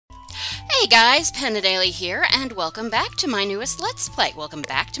Hey guys, Penadaily here, and welcome back to my newest Let's Play. Welcome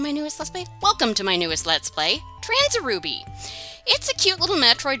to my newest Let's Play, Transiruby. It's a cute little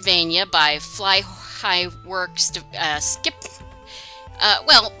Metroidvania by Fly-High-Works, the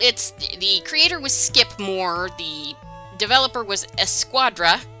creator was Skip Moore, the developer was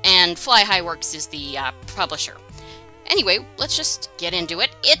Esquadra, and Fly-High-Works is the publisher. Anyway, let's just get into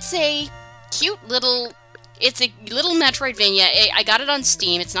it. It's a little Metroidvania. I got it on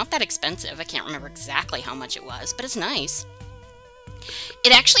Steam. It's not that expensive. I can't remember exactly how much it was, but it's nice.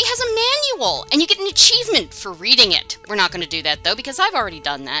 It actually has a manual, and you get an achievement for reading it. We're not going to do that, though, because I've already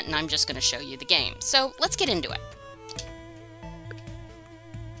done that, and I'm just going to show you the game. So, let's get into it.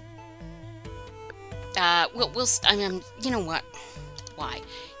 You know what? Why?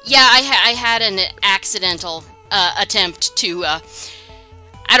 Yeah, I had an accidental attempt to,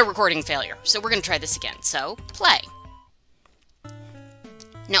 at a recording failure. So we're going to try this again. So, play.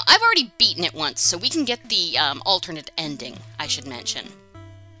 Now, I've already beaten it once, so we can get the alternate ending, I should mention.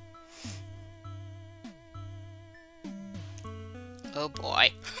 Oh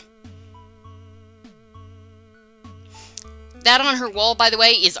boy. That on her wall, by the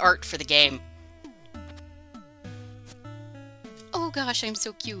way, is art for the game. Oh gosh, I'm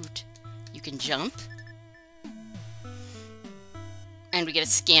so cute. You can jump. And we get a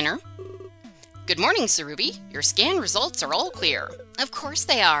scanner. Good morning, Transiruby. Your scan results are all clear. Of course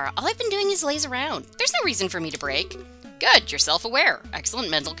they are. All I've been doing is laze around. There's no reason for me to break. Good, you're self-aware. Excellent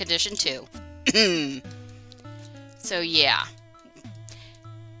mental condition, too. So, yeah.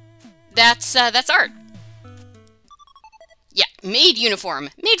 That's art. Yeah, made uniform.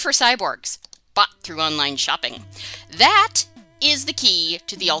 Made for cyborgs. Bought through online shopping. That is the key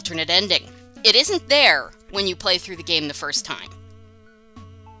to the alternate ending. It isn't there when you play through the game the first time.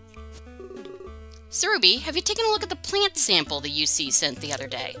 Transiruby, have you taken a look at the plant sample the UC sent the other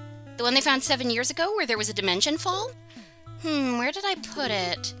day? The one they found 7 years ago where there was a dimension fall? Where did I put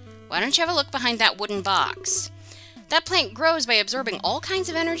it? Why don't you have a look behind that wooden box? That plant grows by absorbing all kinds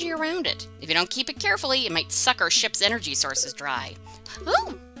of energy around it. If you don't keep it carefully, it might suck our ship's energy sources dry.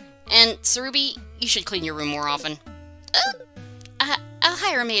 Oh! And, Transiruby, you should clean your room more often. I'll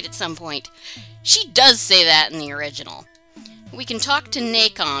hire a maid at some point. She does say that in the original. We can talk to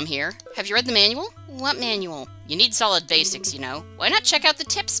NACOM here. Have you read the manual? What manual? You need solid basics, you know. Why not check out the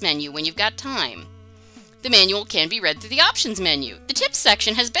tips menu when you've got time? The manual can be read through the options menu. The tips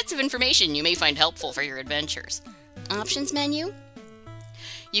section has bits of information you may find helpful for your adventures. Options menu?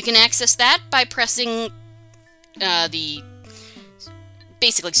 You can access that by pressing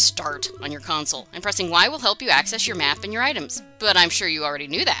basically start on your console, and pressing Y will help you access your map and your items. But I'm sure you already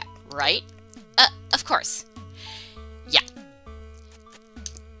knew that, right? Of course.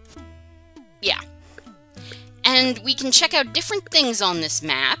 Yeah. And we can check out different things on this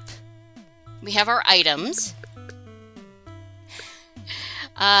map. We have our items.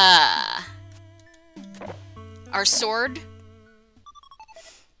 Our sword.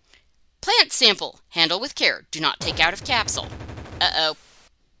 Plant sample. Handle with care. Do not take out of capsule. Uh-oh.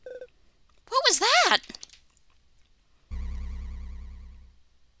 What was that?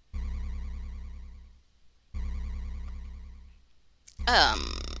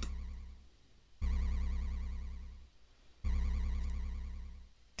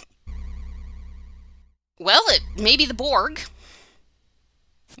 Well, it may be the Borg.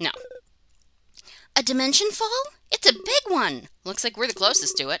 No. A dimension fall? It's a big one! Looks like we're the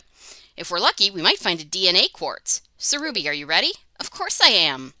closest to it. If we're lucky, we might find a DNA quartz. Transiruby, are you ready? Of course I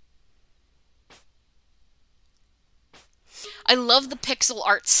am. I love the pixel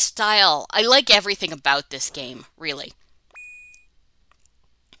art style. I like everything about this game, really.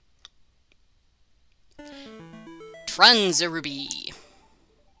 Transiruby.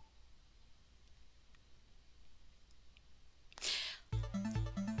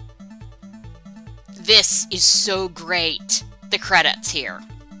 This is so great. The credits here.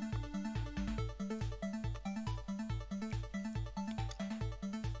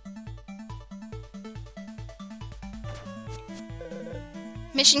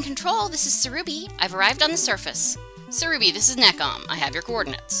 Mission Control, this is Transiruby. I've arrived on the surface. Transiruby, this is NACOM. I have your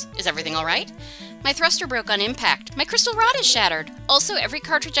coordinates. Is everything alright? My thruster broke on impact. My crystal rod is shattered. Also, every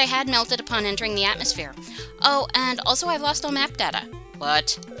cartridge I had melted upon entering the atmosphere. Oh, and also I've lost all map data.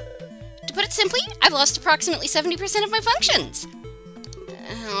 What? To put it simply, I've lost approximately 70% of my functions.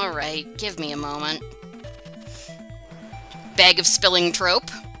 Alright, give me a moment. Bag of spilling trope.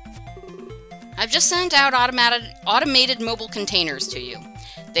 I've just sent out automated mobile containers to you.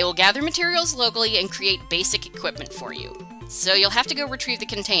 They will gather materials locally and create basic equipment for you. So you'll have to go retrieve the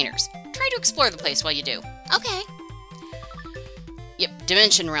containers. Try to explore the place while you do. Okay. Yep,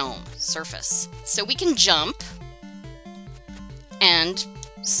 Dimension Realm. surface. So we can jump and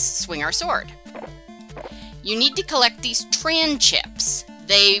swing our sword. You need to collect these Tran chips.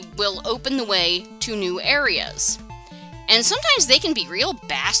 They will open the way to new areas. And sometimes they can be real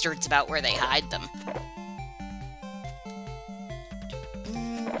bastards about where they hide them.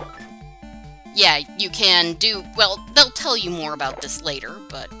 Yeah, you can do... Well, they'll tell you more about this later,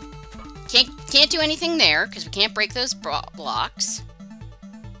 but... Can't do anything there, because we can't break those blocks.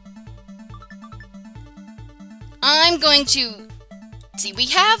 I'm going to... See, we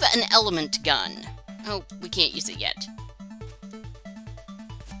have an element gun. Oh, we can't use it yet.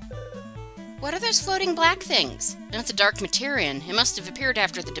 What are those floating black things? That's a dark Materian. It must have appeared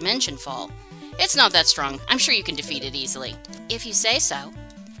after the dimension fall. It's not that strong. I'm sure you can defeat it easily. If you say so.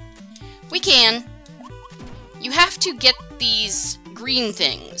 We can. You have to get these green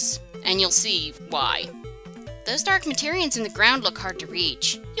things, and you'll see why. Those dark Materians in the ground look hard to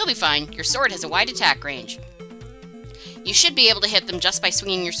reach. You'll be fine. Your sword has a wide attack range. You should be able to hit them just by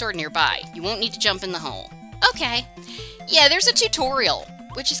swinging your sword nearby. You won't need to jump in the hole. Okay. Yeah, there's a tutorial,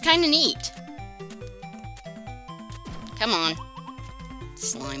 which is kind of neat. Come on.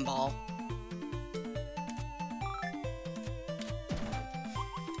 Slime ball.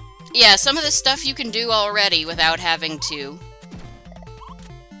 Yeah, some of this stuff you can do already without having to.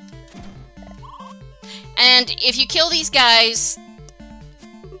 And if you kill these guys...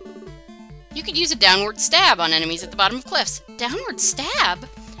 You could use a downward stab on enemies at the bottom of cliffs. Downward stab?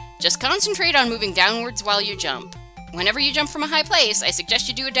 Just concentrate on moving downwards while you jump. Whenever you jump from a high place, I suggest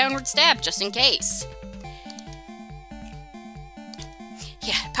you do a downward stab, just in case.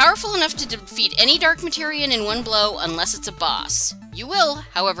 Yeah, powerful enough to defeat any Dark Materian in one blow, unless it's a boss. You will,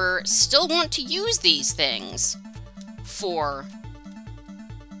 however, still want to use these things for...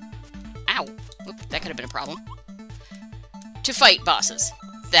 Ow. Oop, that could have been a problem. To fight bosses.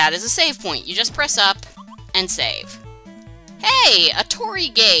 That is a save point. You just press up and save. Hey! A Torii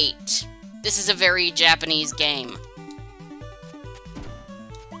Gate! This is a very Japanese game.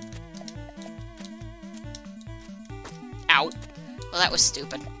 Ow. Well, that was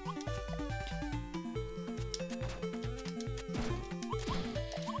stupid.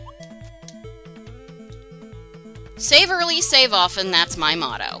 Save early, save often, that's my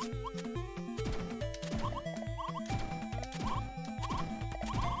motto.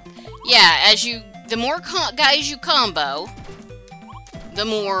 Yeah, the more guys you combo, the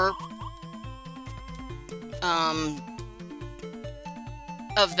more,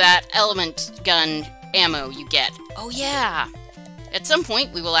 of that element gun ammo you get. Oh yeah! At some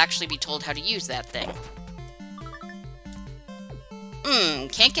point, we will actually be told how to use that thing.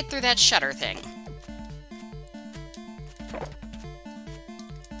 Can't get through that shutter thing.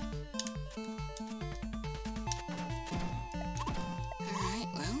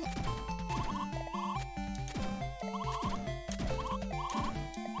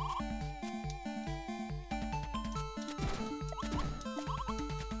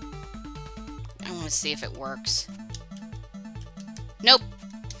 See if it works. Nope.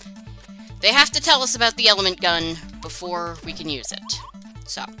 They have to tell us about the element gun before we can use it.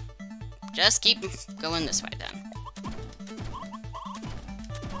 So, just keep going this way then.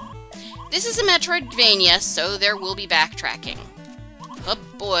 This is a Metroidvania, so there will be backtracking. Oh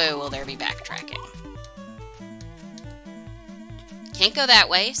boy, will there be backtracking. Can't go that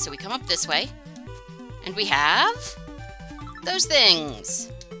way, so we come up this way. And we have... those things.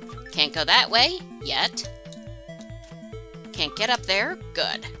 Can't go that way, yet. Can't get up there,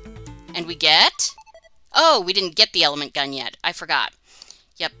 good. And we get... Oh, we didn't get the element gun yet. I forgot.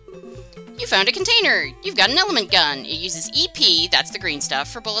 Yep. You found a container! You've got an element gun! It uses EP, that's the green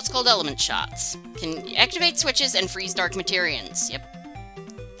stuff, for bullets called element shots. Can activate switches and freeze Dark Materians. Yep.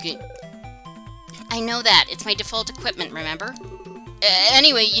 Good. I know that. It's my default equipment, remember?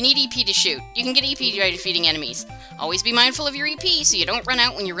 Anyway, you need EP to shoot. You can get EP by defeating enemies. Always be mindful of your EP so you don't run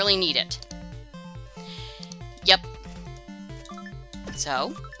out when you really need it. Yep.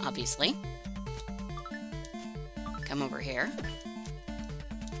 So, obviously. Come over here.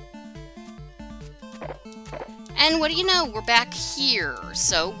 And what do you know? We're back here.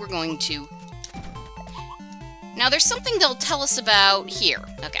 So, we're going to... Now, there's something they'll tell us about here.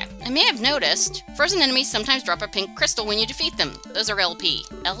 Okay. I may have noticed, frozen enemies sometimes drop a pink crystal when you defeat them. Those are LP.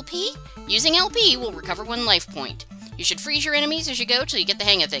 LP? Using LP will recover 1 life point. You should freeze your enemies as you go till you get the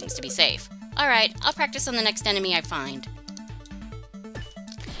hang of things to be safe. Alright, I'll practice on the next enemy I find.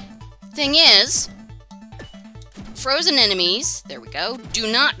 Thing is, frozen enemies, there we go,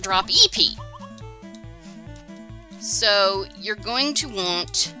 do not drop EP. So, you're going to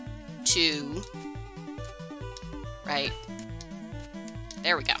want to... Right.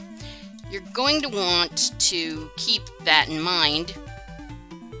 There we go. you're going to want to keep that in mind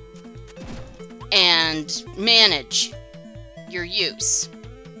and manage your use.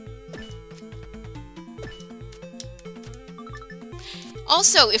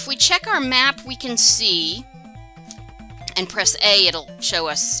 Also, if we check our map, we can see, and press A, it'll show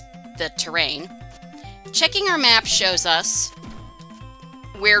us the terrain. Checking our map shows us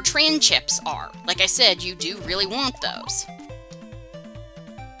where train chips are. Like I said, you do really want those.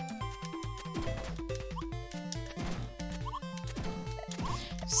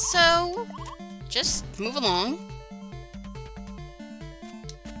 So, just move along.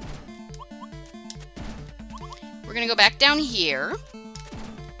 We're gonna go back down here.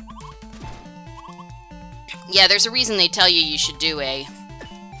 Yeah, there's a reason they tell you should do a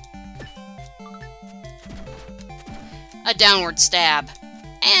downward stab.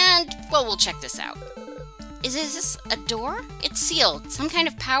 And, well, we'll check this out. Is this a door? It's sealed. Some kind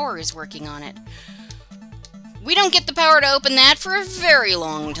of power is working on it. We don't get the power to open that for a very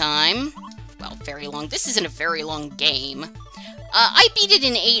long time. Well, very long. This isn't a very long game. I beat it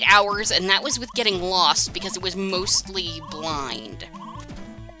in 8 hours, and that was with getting lost because it was mostly blind.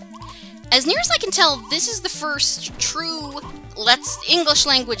 As near as I can tell, this is the first true English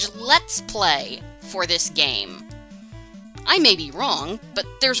language Let's Play for this game. I may be wrong, but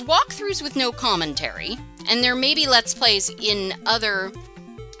there's walkthroughs with no commentary, and there may be Let's Plays in other...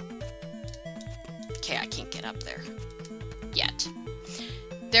 Okay, I can't get up there yet.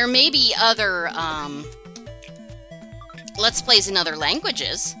 There may be other Let's Plays in other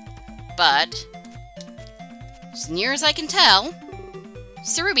languages, but as near as I can tell...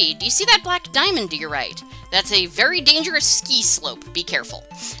 Transiruby, do you see that black diamond to your right? That's a very dangerous ski slope. Be careful.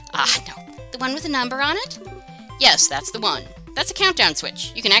 Ah, no. The one with a number on it? Yes, that's the one. That's a countdown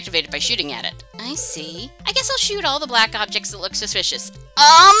switch. You can activate it by shooting at it. I see. I guess I'll shoot all the black objects that look suspicious.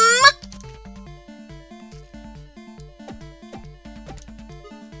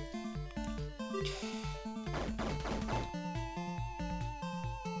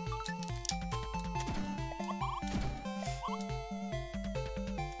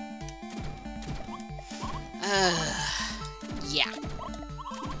 Yeah.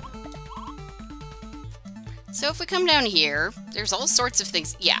 So if we come down here, there's all sorts of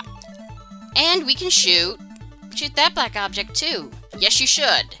things. Yeah. And we can shoot that black object too. Yes, you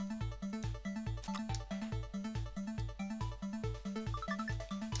should.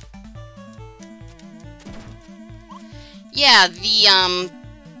 Yeah,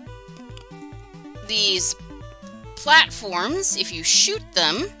 these platforms, if you shoot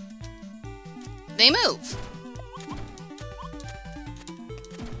them, they move.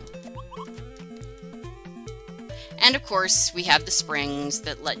 And of course, we have the springs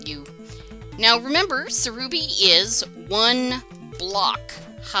that let you... Now remember, Transiruby is 1 block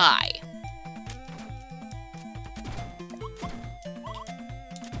high.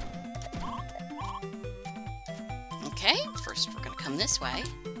 Okay, first we're gonna come this way.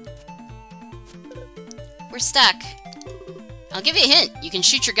 We're stuck. I'll give you a hint. You can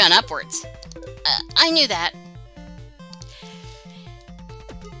shoot your gun upwards. I knew that.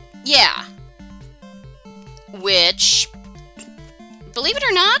 Yeah. Which, believe it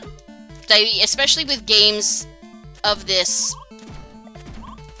or not, especially with games of this,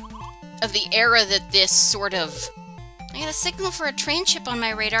 of the era that this sort of... I got a signal for a train chip on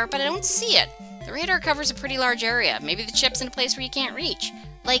my radar, but I don't see it. The radar covers a pretty large area. Maybe the chip's in a place where you can't reach.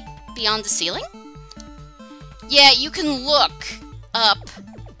 Like, beyond the ceiling? Yeah, you can look up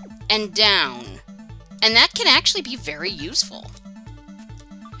and down, and that can actually be very useful.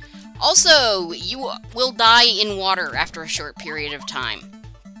 Also, you will die in water after a short period of time.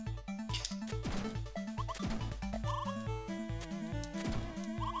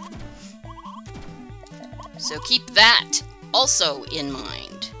 So keep that also in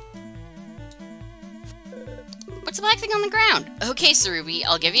mind. What's the black thing on the ground? Okay, Transiruby,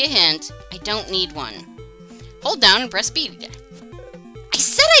 I'll give you a hint. I don't need one. Hold down and press B. I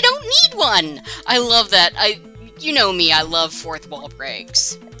said I don't need one! I love that. You know me, I love fourth wall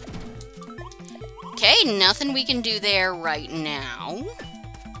breaks. Okay, nothing we can do there right now.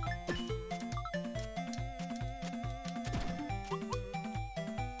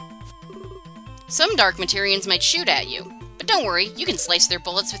 Some Dark Materians might shoot at you, but don't worry, you can slice their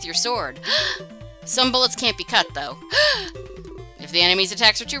bullets with your sword. Some bullets can't be cut, though. If the enemy's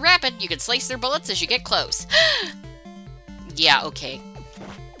attacks are too rapid, you can slice their bullets as you get close. Yeah, okay.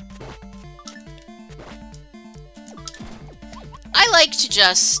 I like to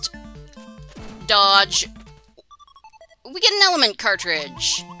just dodge. We get an element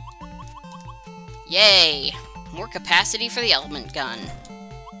cartridge. Yay. More capacity for the element gun.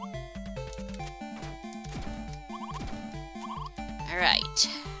 Alright.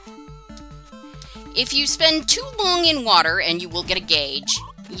 If you spend too long in water, and you will get a gauge,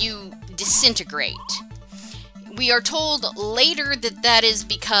 you disintegrate. We are told later that that is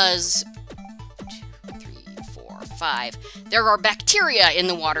because 2, 3, 4, 5. There are bacteria in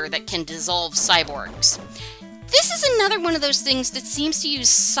the water that can dissolve cyborgs. This is another one of those things that seems to use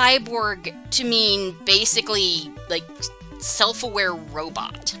cyborg to mean basically, like, self-aware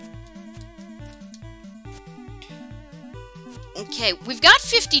robot. Okay, we've got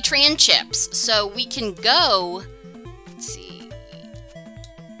 50 tran chips, so we can go... Let's see...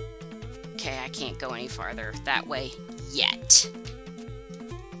 Okay, I can't go any farther that way yet.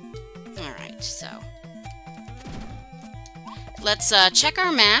 Alright, so... Let's check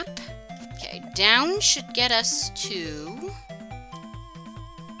our map. Okay, down should get us to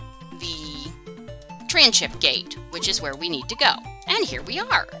the tranship gate, which is where we need to go. And here we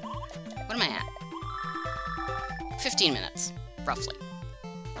are. What am I at? 15 minutes, roughly.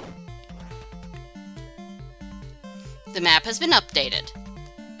 The map has been updated.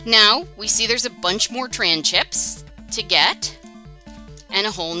 Now, we see there's a bunch more tranships to get, and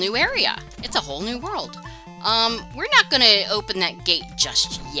a whole new area. It's a whole new world. We're not gonna open that gate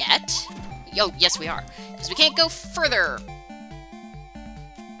just yet. Oh, yes we are, because we can't go further.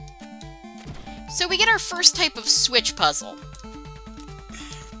 So we get our first type of switch puzzle.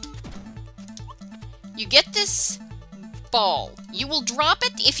 You get this ball. You will drop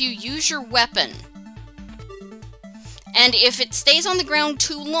it if you use your weapon. And if it stays on the ground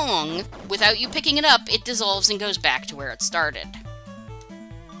too long, without you picking it up, it dissolves and goes back to where it started.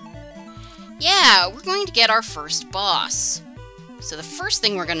 Yeah, we're going to get our first boss. So the first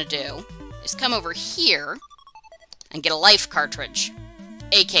thing we're going to do is come over here and get a life cartridge,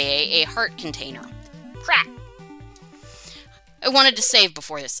 aka a heart container. Crap! I wanted to save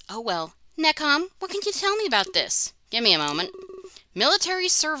before this. Oh well. Necom, what can you tell me about this? Give me a moment. Military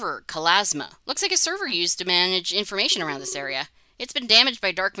server, Kalasma. Looks like a server used to manage information around this area. It's been damaged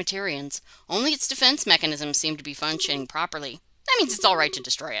by dark Materians. Only its defense mechanisms seem to be functioning properly. That means it's alright to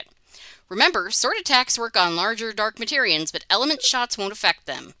destroy it. Remember, sword attacks work on larger dark Materians, but element shots won't affect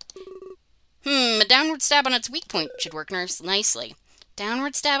them. A downward stab on its weak point should work nicely.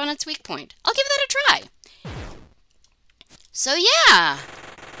 Downward stab on its weak point. I'll give that a try. So yeah,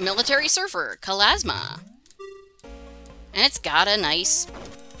 military server, Kalasma. And it's got a nice...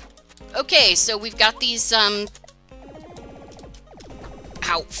 Okay, so we've got these, Ow,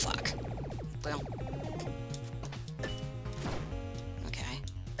 fuck. Well. Okay.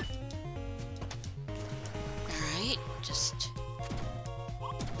 Alright, just...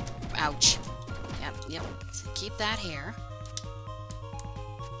 Ouch. Yep. So keep that here.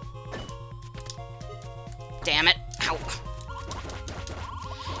 Damn it. Ow.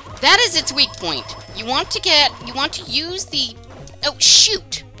 That is its weak point. You want to use the... Oh,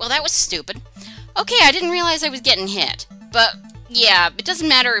 shoot! Well, that was stupid. Okay, I didn't realize I was getting hit. But, yeah, it doesn't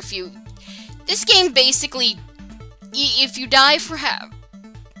matter if you... This game basically... If you die for...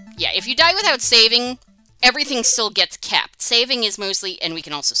 if you die without saving, everything still gets kept. Saving is mostly... And we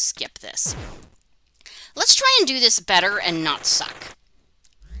can also skip this. Let's try and do this better and not suck.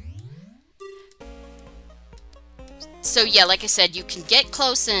 So yeah, like I said, you can get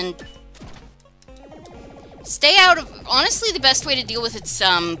close and stay out of... Honestly, the best way to deal with its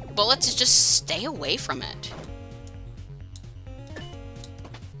bullets is just stay away from it.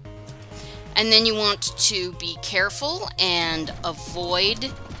 And then you want to be careful and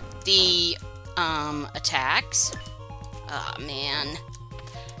avoid the attacks. Oh, man.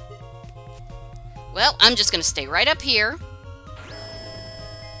 Well, I'm just going to stay right up here.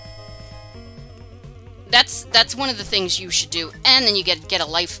 That's one of the things you should do. And then you get a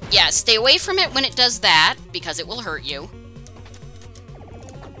life... Yeah, stay away from it when it does that, because it will hurt you.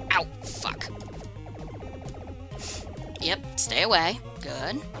 Ow, fuck. Yep, stay away.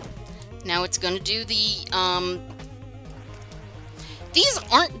 Good. Now it's gonna do the, These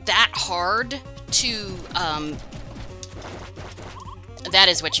aren't that hard to, That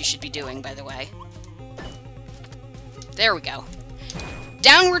is what you should be doing, by the way. There we go.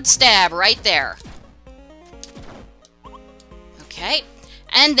 Downward stab right there. Okay,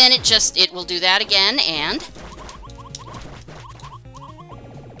 and then it will do that again, and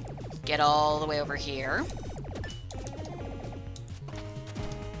get all the way over here.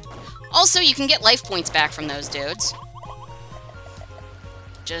 Also, you can get life points back from those dudes.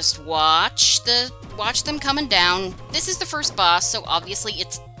 Just watch them coming down. This is the first boss, so obviously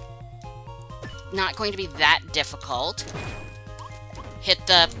it's not going to be that difficult. Hit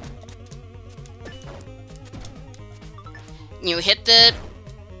the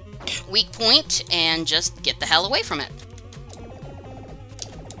weak point and just get the hell away from it.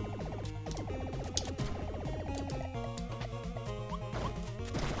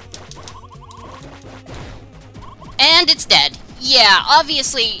 And it's dead. Yeah,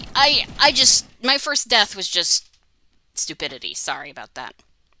 obviously, my first death was just stupidity. Sorry about that.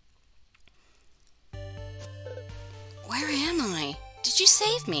 Where am I? Did you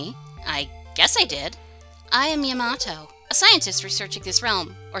save me? I guess I did. I am Yamato, a scientist researching this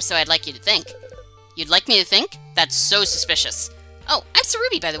realm, or so I'd like you to think. You'd like me to think? That's so suspicious. Oh, I'm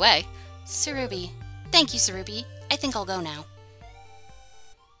Transiruby, by the way. Transiruby. Thank you, Transiruby. I think I'll go now.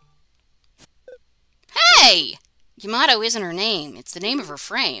 Hey! Yamato isn't her name. It's the name of her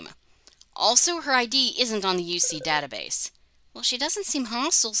frame. Also, her ID isn't on the UC database. Well, she doesn't seem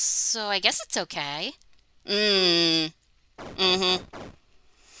hostile, so I guess it's okay.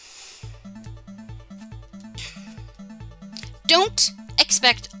 Don't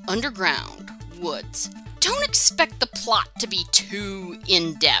expect underground woods. Don't expect the plot to be too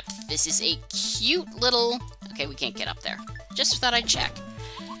in-depth. This is a cute little... Okay, we can't get up there. Just thought I'd check.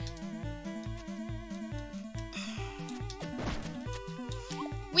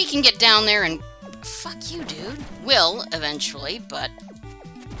 We can get down there and... Fuck you, dude. Will, eventually, but...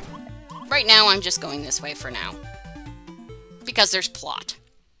 Right now, I'm just going this way for now. Because there's plot.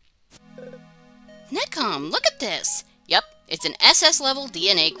 Netcom, look at this! Yep, it's an SS-level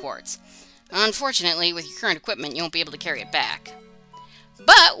DNA quartz. Unfortunately, with your current equipment, you won't be able to carry it back.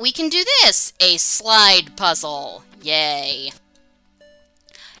 But we can do this! A slide puzzle! Yay!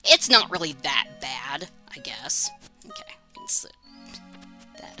 It's not really that bad, I guess. Okay, we can slip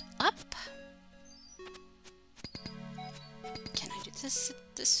that up. Can I do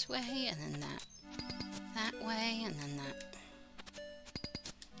this way, and then that way, and then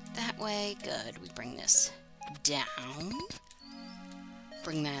that way? Good, we bring this down.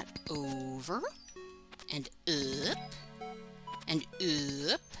 Bring that over, and up, and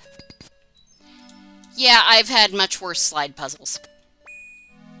up. Yeah, I've had much worse slide puzzles.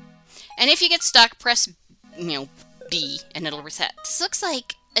 And if you get stuck, press, B, and it'll reset. This looks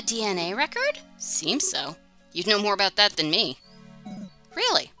like a DNA record? Seems so. You'd know more about that than me.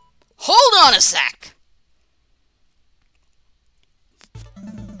 Really? Hold on a sec!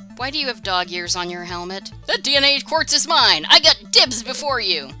 Why do you have dog ears on your helmet? The DNA quartz is mine! I got dibs before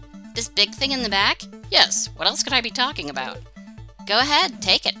you! This big thing in the back? Yes, what else could I be talking about? Go ahead,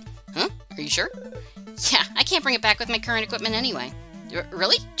 take it. Huh? Are you sure? Yeah, I can't bring it back with my current equipment anyway.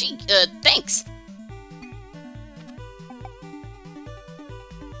 Really? Gee, thanks.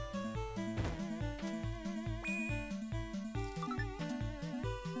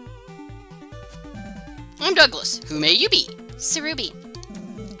 I'm Douglas. Who may you be? Transiruby.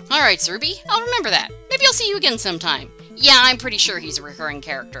 Alright, Transiruby. I'll remember that. Maybe I'll see you again sometime. Yeah, I'm pretty sure he's a recurring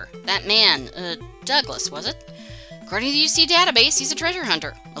character. That man, Douglas, was it? According to the UC database, he's a treasure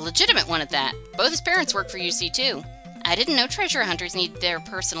hunter. A legitimate one at that. Both his parents work for UC, too. I didn't know treasure hunters need their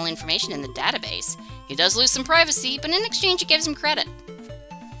personal information in the database. He does lose some privacy, but in exchange it gives him credit.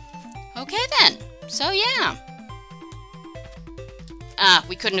 Okay, then. So, yeah.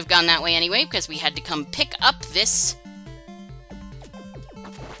 We couldn't have gone that way anyway, because we had to come pick up this...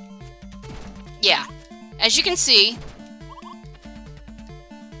 Yeah. As you can see...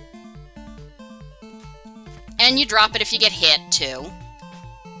 And you drop it if you get hit, too.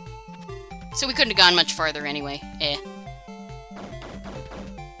 So we couldn't have gone much farther anyway.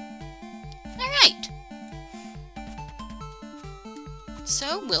 Alright.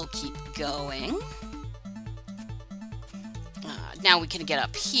 So we'll keep going. Now we can get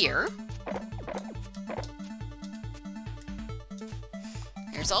up here.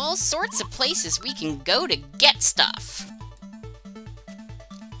 There's all sorts of places we can go to get stuff.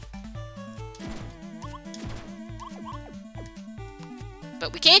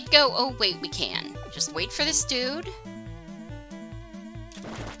 But we can't go... Oh, wait, we can. Just wait for this dude.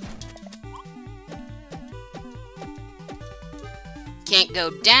 Can't go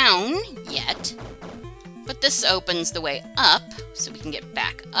down yet. But this opens the way up, so we can get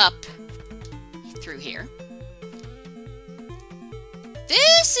back up through here.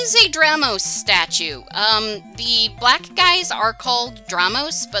 This is a Dramos statue. The black guys are called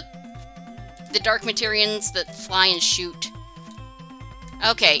Dramos, but the Dark Materians that fly and shoot...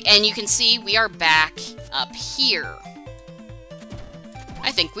 Okay, and you can see we are back up here.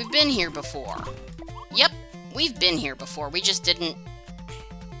 I think we've been here before. Yep, we've been here before. We just didn't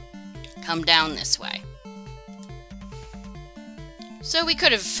come down this way. So we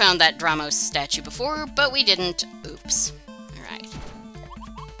could have found that Dramos statue before, but we didn't. Oops. Alright.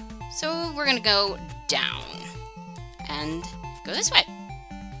 So we're gonna go down. And go this way.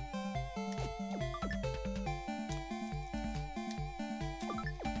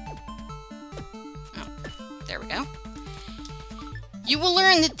 There we go. You will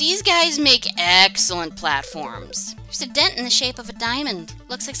learn that these guys make excellent platforms. There's a dent in the shape of a diamond.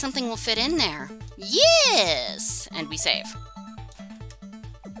 Looks like something will fit in there. Yes! And we save.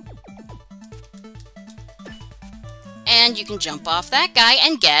 And you can jump off that guy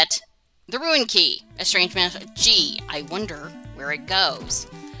and get the ruin key. A strange method. Gee, I wonder where it goes.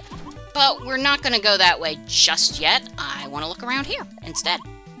 But we're not going to go that way just yet. I want to look around here instead.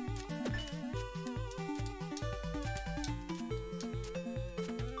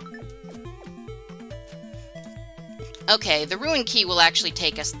 Okay, the ruin key will actually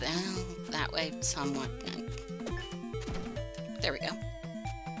take us that way somewhat. There we go.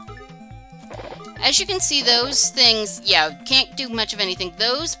 As you can see, those things, yeah, can't do much of anything.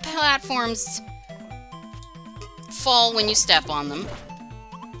 Those platforms fall when you step on them.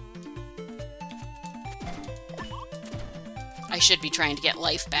 I should be trying to get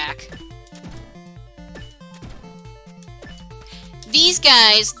life back. These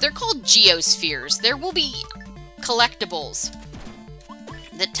guys, they're called geospheres. There will be collectibles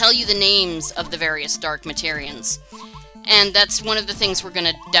that tell you the names of the various dark materials. And that's one of the things we're going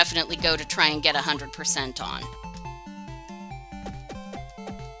to definitely go to try and get 100% on.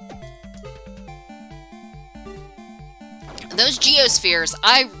 Those geospheres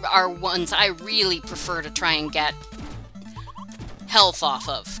are ones I really prefer to try and get health off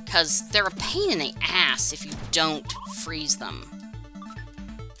of, because they're a pain in the ass if you don't freeze them.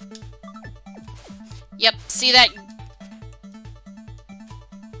 Yep, see that?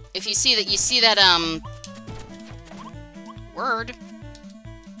 If you see that, word.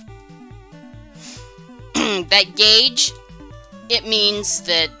 That gauge, it means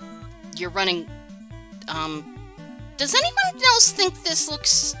that you're running, does anyone else think this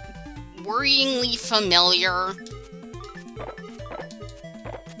looks worryingly familiar?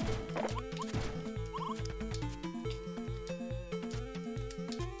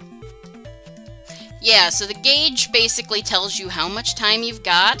 Yeah, so the gauge basically tells you how much time you've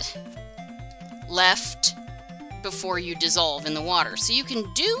got left before you dissolve in the water. So you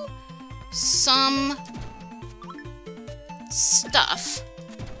can do some stuff.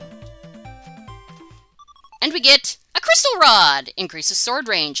 And we get a crystal rod! Increases sword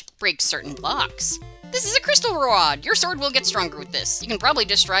range, breaks certain blocks. This is a crystal rod! Your sword will get stronger with this. You can probably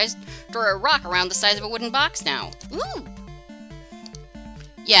destroy a rock around the size of a wooden box now. Ooh!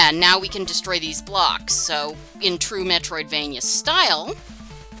 Yeah, now we can destroy these blocks, so in true Metroidvania style,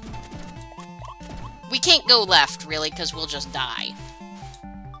 we can't go left, really, because we'll just die.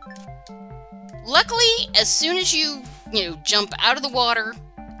 Luckily, as soon as you jump out of the water,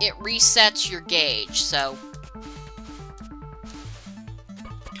 it resets your gauge, so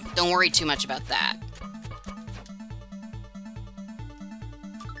don't worry too much about that.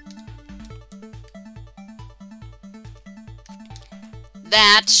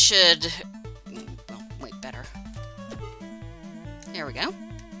 That should... well, wait, better. There we go.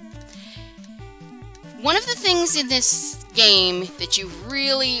 One of the things in this game that you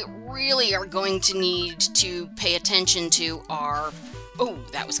really, really are going to need to pay attention to are... oh,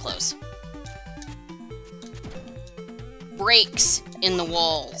 that was close. Breaks in the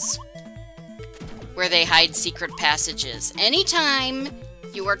walls, where they hide secret passages. Anytime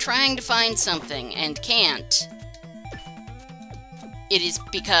you are trying to find something and can't, it is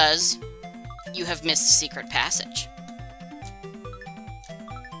because you have missed a secret passage.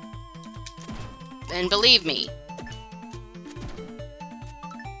 And believe me,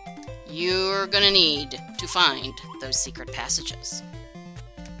 you're gonna need to find those secret passages.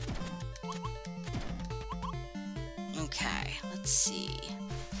 Okay, let's see.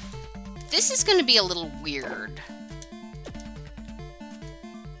 This is gonna be a little weird.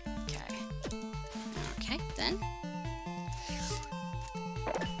 Okay. Okay, then.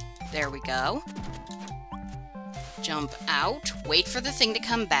 There we go. Jump out, wait for the thing to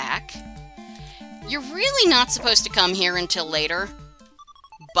come back. You're really not supposed to come here until later,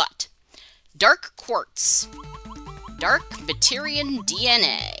 but dark quartz. Dark Materian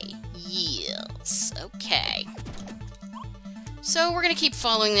DNA. Yes, okay. So we're gonna keep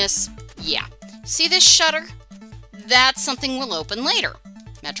following this. Yeah. See this shutter? That's something we'll open later.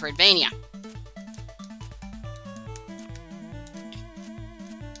 Metroidvania.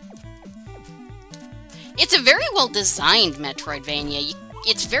 It's a very well-designed Metroidvania.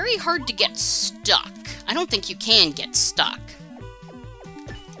 It's very hard to get stuck. I don't think you can get stuck.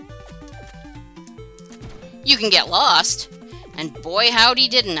 You can get lost, and boy howdy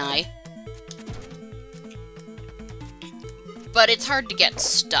didn't I. But it's hard to get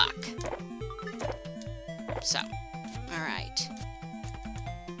stuck. So, alright.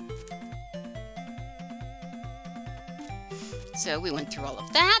 So we went through all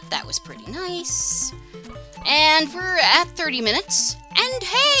of that. That was pretty nice. And we're at 30 minutes. And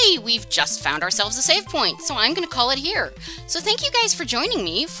hey, we've just found ourselves a save point, so I'm going to call it here. So thank you guys for joining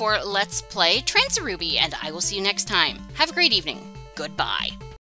me for Let's Play Transiruby, and I will see you next time. Have a great evening. Goodbye.